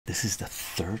This is the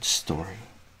third story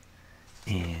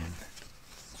in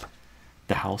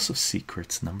the House of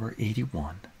Secrets, number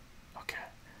 81. Okay,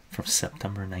 from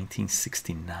September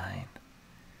 1969.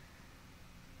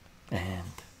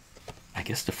 And I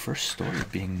guess the first story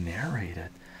being narrated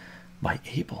by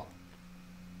Abel,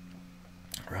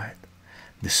 right?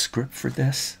 The script for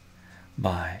this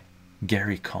by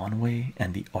Gary Conway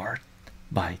and the art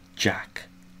by Jack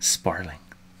Sparling.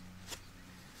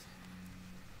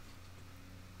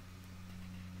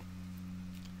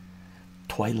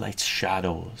 Twilight's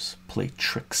shadows play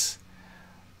tricks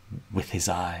with his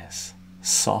eyes,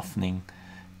 softening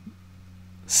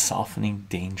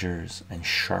dangers and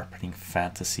sharpening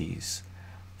fantasies.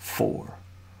 4.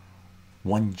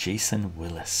 One Jason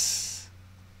Willis.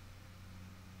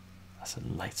 That's the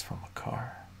lights from a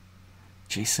car.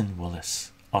 Jason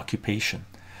Willis. Occupation: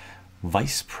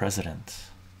 vice president,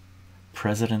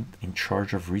 president in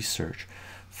charge of research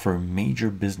for a major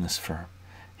business firm.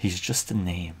 He's just a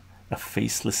name, a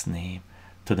faceless name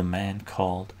to the man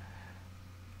called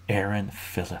Aaron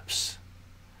Phillips,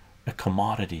 a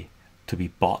commodity to be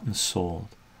bought and sold,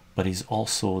 but he's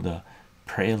also the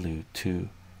prelude to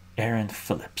Aaron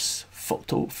Phillips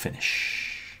photo finish.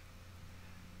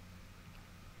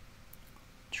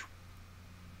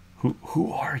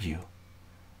 Who are you?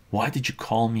 Why did you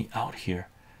call me out here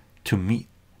to meet?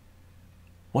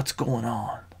 What's going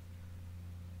on?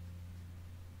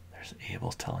 There's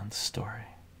Abel telling the story.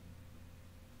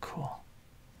 Cool.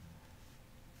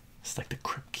 It's like the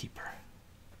Crypt Keeper,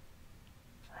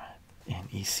 right? In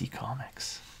EC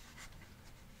Comics.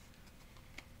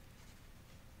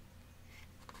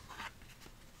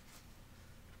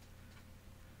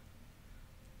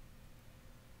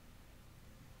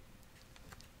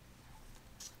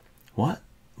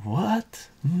 What?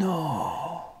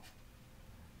 No.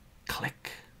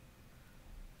 Click.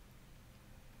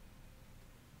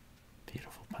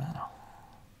 Beautiful panel.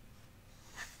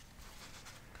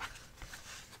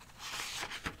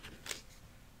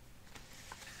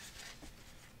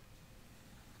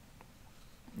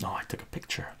 Oh, I took a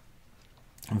picture.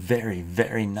 Very,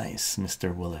 very nice,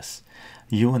 Mr. Willis.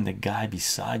 You and the guy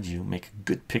beside you make a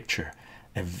good picture.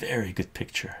 A very good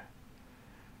picture.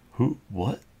 Who?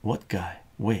 What guy?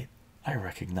 Wait, I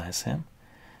recognize him.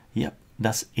 Yep,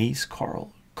 that's Ace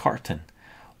Carton,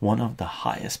 one of the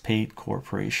highest paid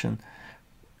corporation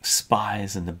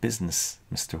spies in the business,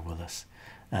 Mr. Willis.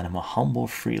 And I'm a humble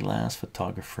freelance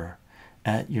photographer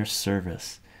at your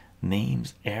service.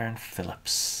 Name's Aaron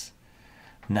Phillips.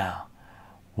 Now,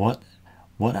 what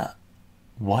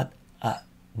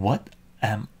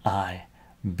am I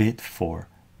bid for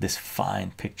this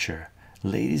fine picture?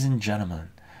 Ladies and gentlemen,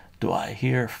 do I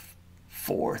hear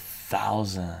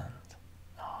 4,000?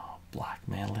 Oh,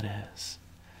 blackmail it is.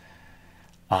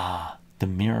 Ah, the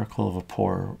miracle of a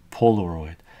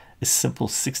Polaroid. A simple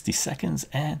 60 seconds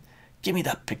and give me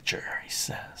that picture, he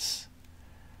says.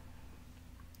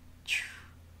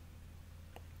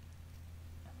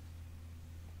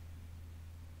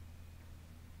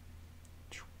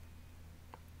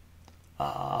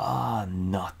 Ah,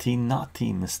 naughty,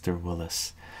 Mr.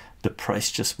 Willis. The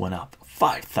price just went up.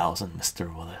 5,000,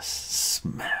 Mr. Willis.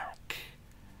 Smack.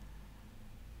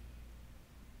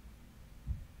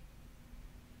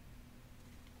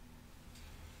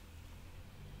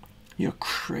 You're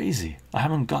crazy. I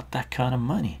haven't got that kind of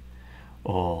money.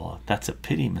 Oh, that's a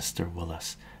pity, Mr.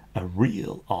 Willis. A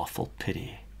real awful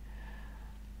pity.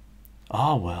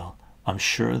 Ah, well, I'm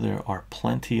sure there are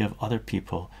plenty of other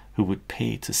people who would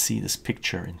pay to see this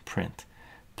picture in print.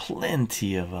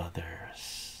 Plenty of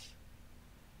others.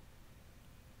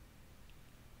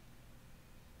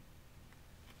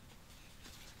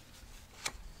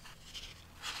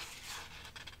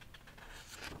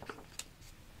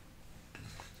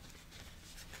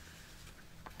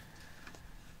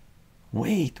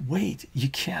 Wait, you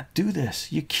can't do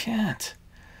this. You can't.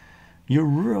 You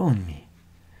ruined me.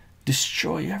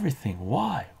 Destroy everything.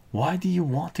 Why do you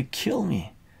want to kill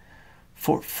me?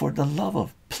 For the love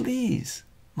of, please.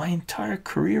 My entire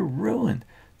career ruined.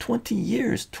 20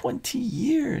 years.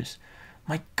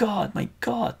 My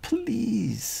god,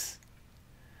 please.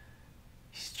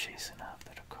 He's chasing after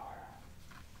the car.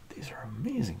 These are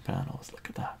amazing panels. Look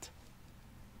at that.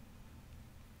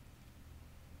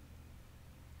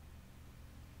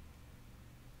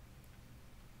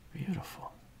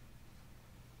 Beautiful.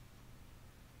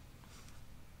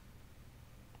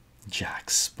 Jack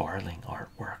Sparling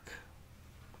artwork.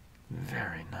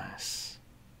 Very nice.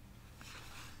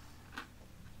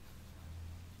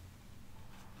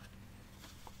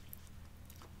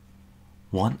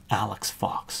 One Alex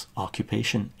Fox,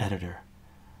 occupation editor,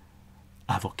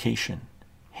 avocation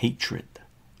hatred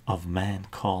of man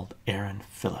called Aaron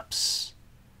Phillips.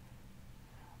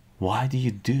 Why do you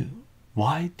do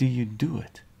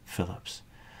it, Phillips?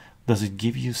 Does it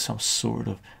give you some sort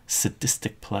of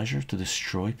sadistic pleasure to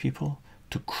destroy people,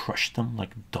 to crush them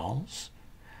like dolls?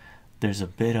 There's a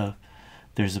bit of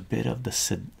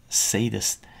the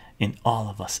sadist in all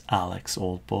of us, Alex,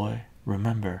 old boy.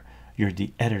 Remember, you're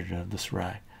the editor of this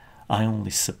rag. I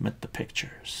only submit the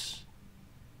pictures.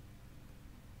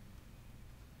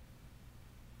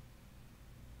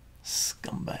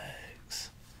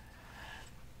 Scumbags.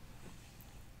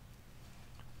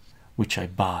 Which I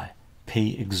buy, pay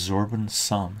exorbitant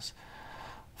sums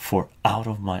for out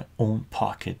of my own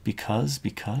pocket because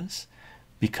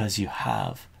you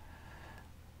have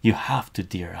to,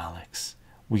 dear Alex.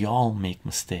 We all make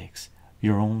mistakes.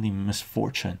 Your only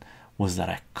misfortune was that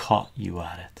I caught you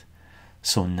at it.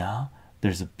 So now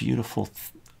there's a beautiful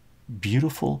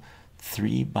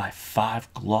 3x5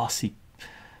 glossy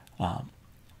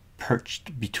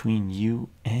perched between you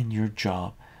and your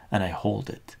job, and I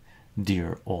hold it,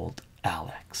 dear old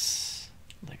Alex.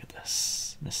 Look at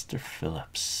this, Mr.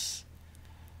 Phillips.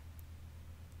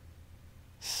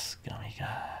 Scummy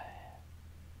guy.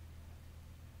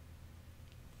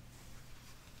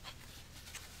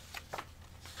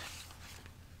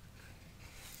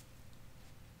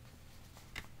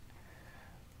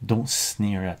 Don't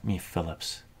sneer at me,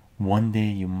 Phillips. One day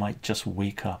you might just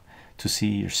wake up to see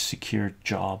your secure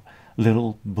job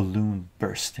little balloon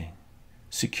bursting.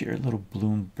 Secure little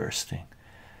balloon bursting.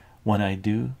 When I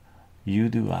do, you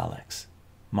do, Alex,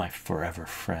 my forever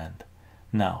friend.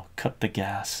 Now cut the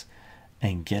gas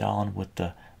and get on with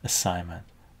the assignment.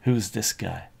 Who's this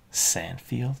guy?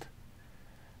 Sandfield?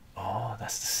 Oh,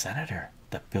 that's the senator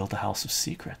that built the House of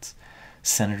Secrets.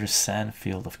 Senator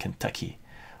Sandfield of Kentucky,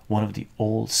 one of the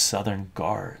old Southern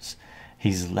guards.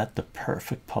 He's led the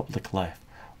perfect public life,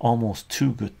 almost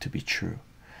too good to be true.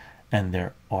 And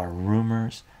there are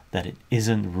rumors that it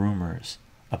isn't rumors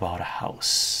about a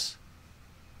house.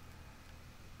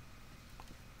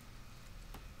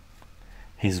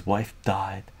 His wife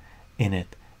died in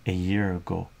it a year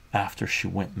ago after she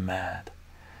went mad.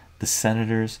 The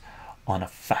senator's on a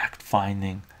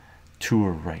fact-finding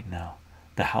tour right now.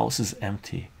 The house is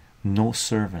empty, no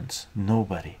servants,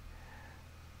 nobody.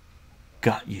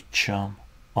 Got you, chum.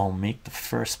 I'll make the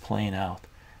first plane out.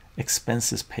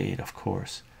 Expenses paid, of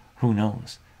course. Who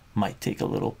knows? Might take a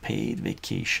little paid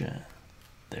vacation.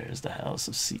 There's the House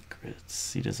of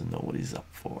Secrets. He doesn't know what he's up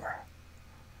for.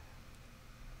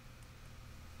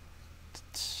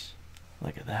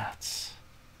 Look at that.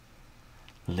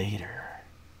 Later.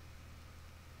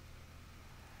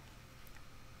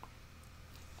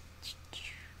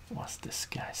 What's this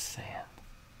guy saying?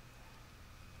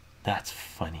 That's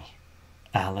funny.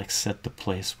 Alex said the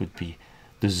place would be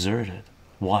deserted.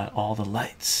 Why all the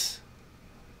lights?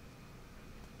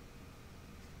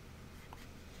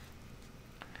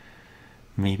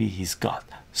 Maybe he's got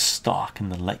stock in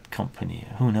the light company.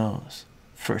 Who knows?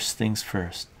 First things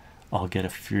first, I'll get a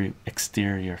few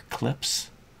exterior clips.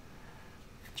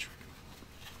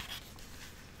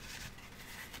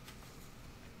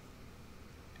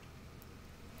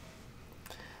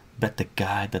 Bet the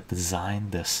guy that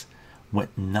designed this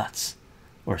went nuts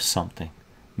or something.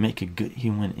 Make a good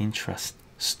human interest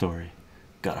story.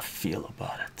 Gotta feel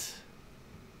about it.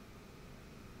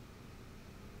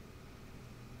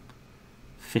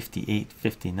 58,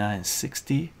 59,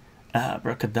 60.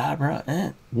 Abracadabra,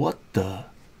 and what the?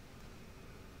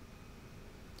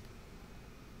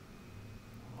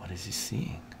 What is he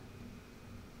seeing?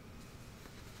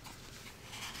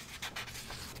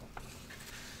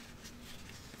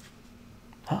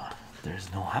 Huh,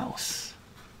 there's no house.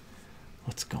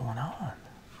 What's going on?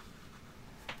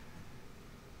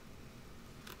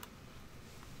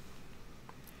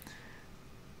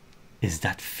 Is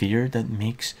that fear that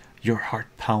makes your heart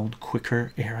pound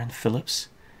quicker, Aaron Phillips?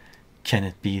 Can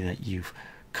it be that you've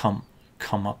come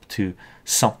up to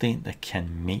something that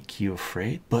can make you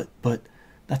afraid? But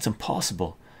that's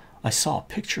impossible. I saw a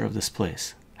picture of this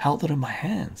place, held it in my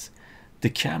hands. The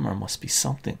camera must be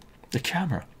something. The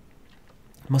camera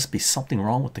must be something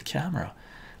wrong with the camera.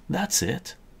 That's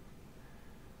it.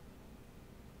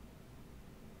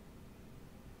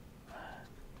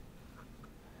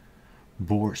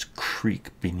 Boars creak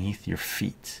beneath your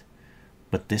feet,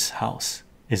 but this house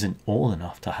isn't old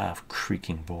enough to have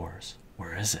creaking boars.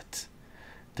 Where is it?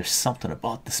 There's something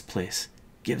about this place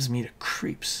gives me the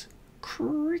creeps.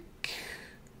 Creak.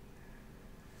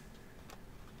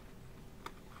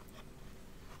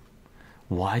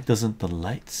 Why doesn't the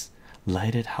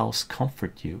lighted house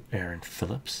comfort you, Aaron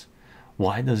Phillips?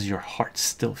 Why does your heart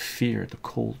still fear the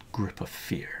cold grip of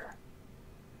fear?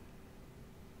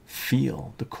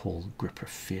 feel the cold grip of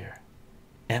fear.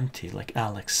 Empty, like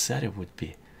Alex said it would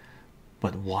be.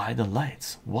 But why the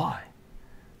lights? Why?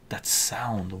 That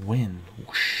sound, the wind.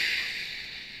 Whoosh.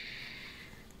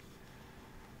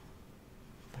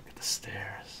 Look at the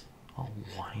stairs, all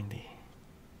windy.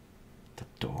 The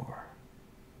door.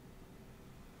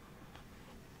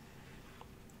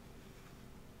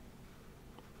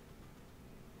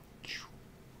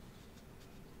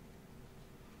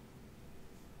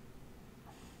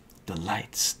 The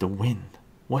lights, the wind.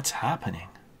 What's happening?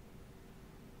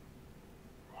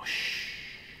 Whoosh.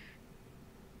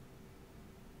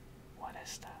 What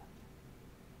is that?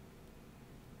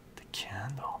 The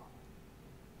candle.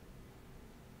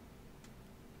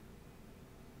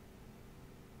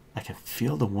 I can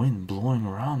feel the wind blowing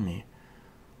around me,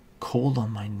 cold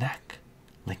on my neck,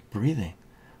 like breathing,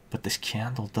 but this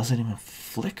candle doesn't even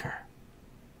flicker.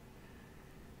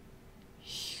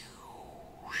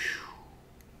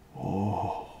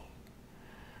 Oh,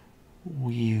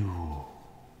 whew.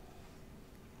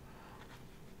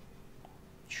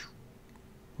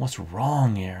 What's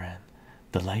wrong, Aaron?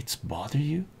 The lights bother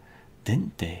you?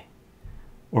 Didn't they?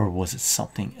 Or was it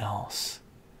something else?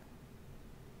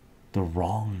 The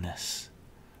wrongness.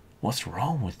 What's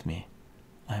wrong with me?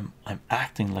 I'm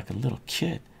acting like a little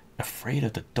kid, afraid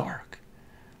of the dark.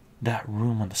 That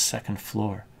room on the second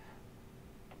floor.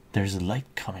 There's a light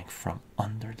coming from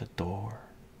under the door.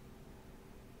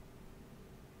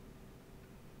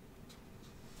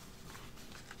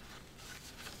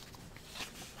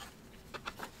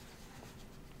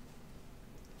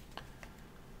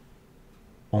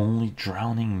 Only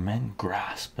drowning men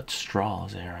grasp at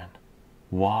straws, Aaron.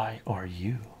 Why are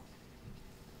you?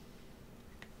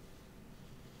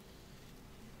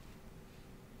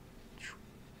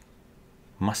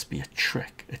 Must be a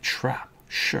trick, a trap.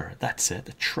 Sure, that's it,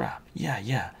 a trap.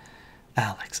 Yeah.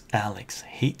 Alex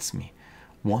hates me,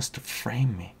 wants to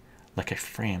frame me like I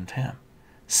framed him.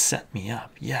 Set me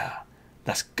up. Yeah,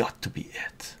 that's got to be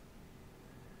it.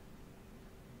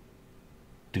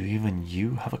 Do even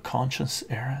you have a conscience,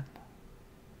 Aaron?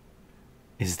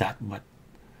 Is that what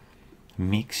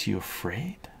makes you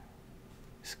afraid?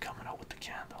 He's coming out with the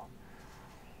candle.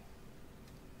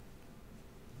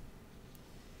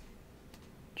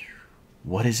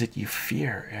 What is it you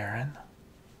fear, Aaron?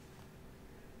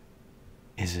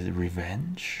 Is it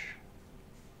revenge?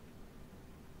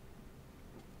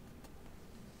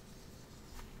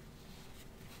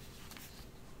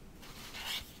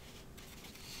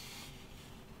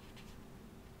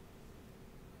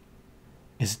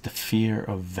 Is it the fear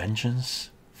of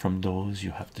vengeance from those you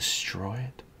have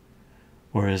destroyed?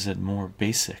 Or is it more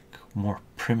basic, more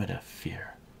primitive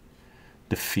fear?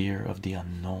 The fear of the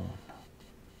unknown.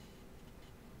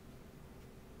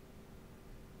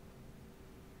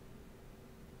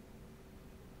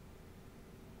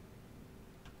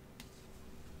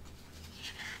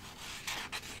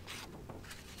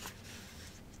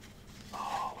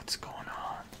 Oh, what's going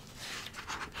on?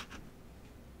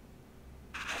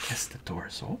 I guess the door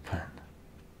is open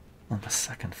on the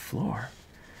second floor.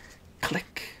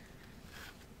 Click.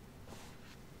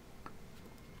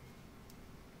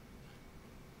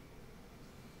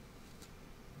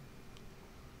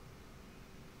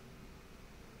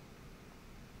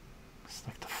 It's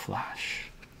like the flash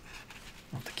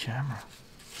of the camera.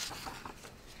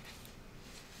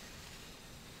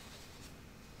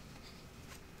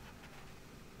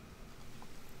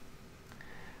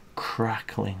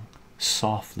 Crackling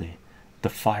softly, the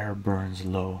fire burns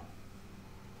low.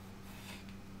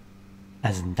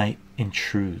 As night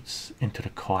intrudes into the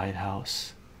quiet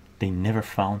house, they never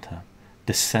found him.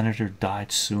 The senator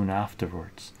died soon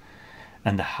afterwards,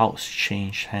 and the house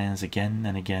changed hands again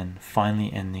and again,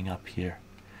 finally ending up here.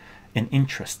 An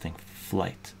interesting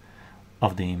flight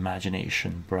of the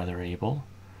imagination, brother Abel,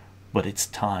 but it's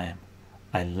time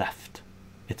I left.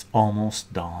 It's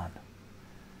almost dawn.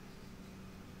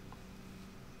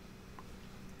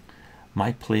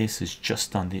 My place is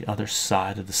just on the other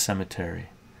side of the cemetery.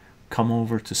 Come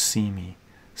over to see me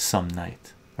some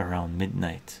night around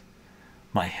midnight.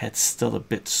 My head's still a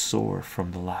bit sore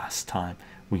from the last time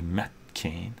we met,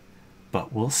 Cain,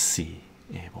 but we'll see,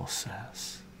 Abel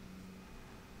says.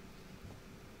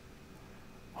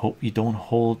 Hope you don't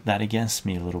hold that against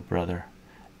me, little brother.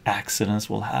 Accidents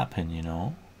will happen, you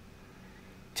know.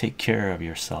 Take care of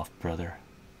yourself, brother.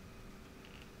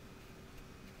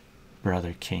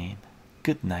 Brother Cain.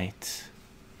 Good night.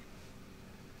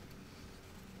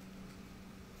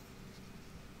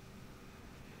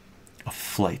 A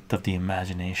flight of the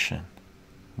imagination.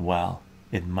 Well,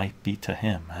 it might be to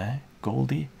him, eh,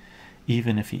 Goldie?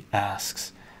 Even if he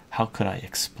asks, how could I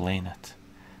explain it?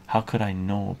 How could I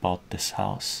know about this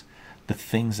house, the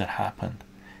things that happened?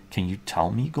 Can you tell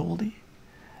me, Goldie?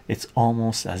 It's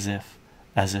almost as if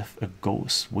a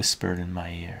ghost whispered in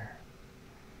my ear,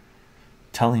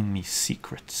 telling me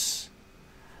secrets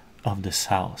of this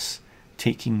house,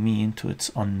 taking me into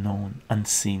its unknown,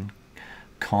 unseen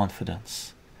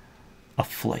confidence, a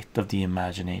flight of the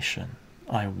imagination.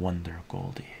 I wonder,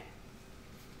 Goldie.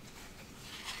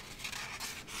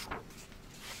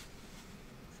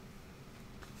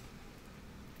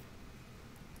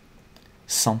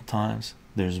 Sometimes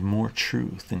there's more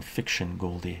truth in fiction,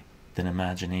 Goldie, than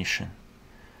imagination.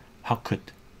 How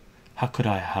could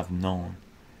I have known?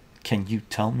 Can you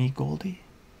tell me, Goldie?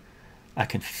 I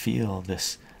can feel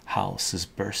this house is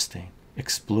bursting,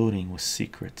 exploding with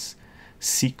secrets,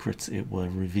 secrets it will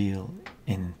reveal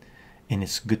in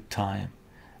its good time,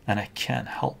 and I can't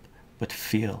help but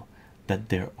feel that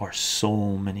there are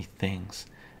so many things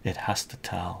it has to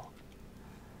tell.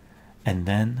 And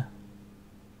then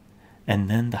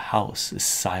the house is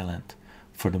silent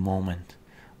for the moment,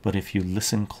 but if you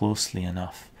listen closely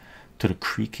enough to the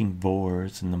creaking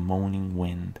boards and the moaning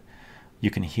wind, you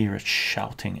can hear it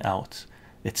shouting out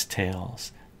its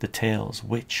tales, the tales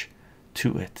which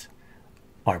to it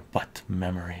are but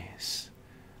memories.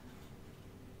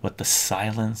 But the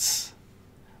silence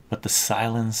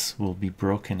will be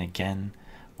broken again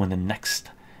when the next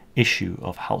issue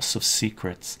of House of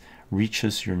Secrets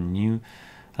reaches your new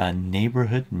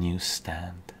neighborhood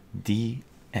newsstand. The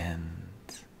end.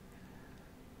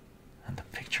 And the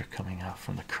picture coming out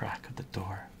from the crack of the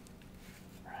door.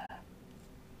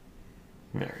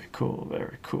 Very cool,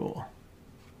 very cool.